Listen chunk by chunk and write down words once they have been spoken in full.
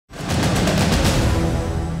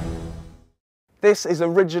This is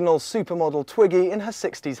original supermodel Twiggy in her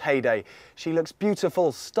 60s heyday. She looks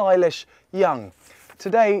beautiful, stylish, young.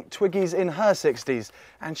 Today, Twiggy's in her 60s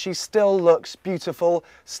and she still looks beautiful,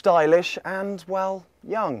 stylish and, well,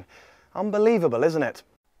 young. Unbelievable, isn't it?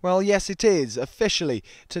 Well, yes it is, officially.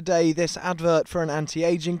 Today this advert for an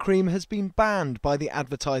anti-aging cream has been banned by the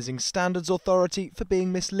Advertising Standards Authority for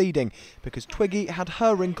being misleading because Twiggy had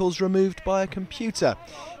her wrinkles removed by a computer.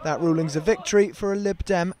 That ruling's a victory for a Lib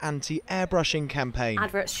Dem anti-airbrushing campaign.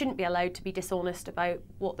 Adverts shouldn't be allowed to be dishonest about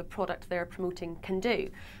what the product they're promoting can do.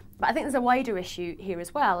 But I think there's a wider issue here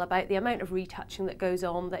as well about the amount of retouching that goes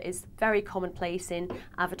on that is very commonplace in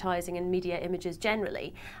advertising and media images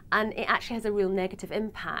generally, and it actually has a real negative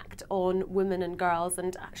impact on women and girls,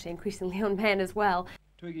 and actually increasingly on men as well.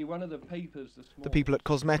 Twiggy, one of the papers The people at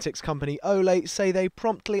cosmetics company Olay say they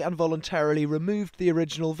promptly and voluntarily removed the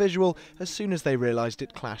original visual as soon as they realised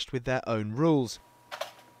it clashed with their own rules.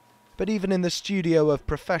 But even in the studio of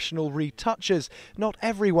professional retouchers, not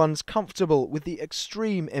everyone's comfortable with the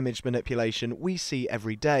extreme image manipulation we see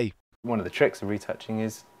every day. One of the tricks of retouching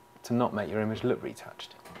is to not make your image look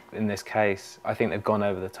retouched. In this case, I think they've gone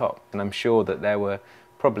over the top, and I'm sure that there were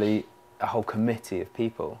probably a whole committee of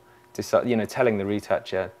people to start, telling the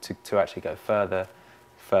retoucher to actually go further,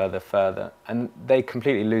 and they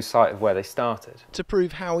completely lose sight of where they started. To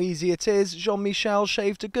prove how easy it is, Jean-Michel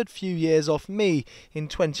shaved a good few years off me in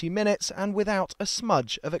 20 minutes and without a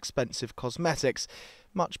smudge of expensive cosmetics.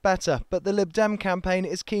 Much better, but the Lib Dem campaign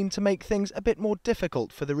is keen to make things a bit more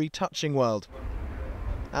difficult for the retouching world.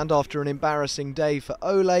 And after an embarrassing day for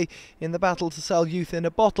Olay in the battle to sell youth in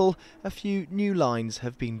a bottle, a few new lines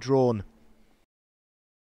have been drawn.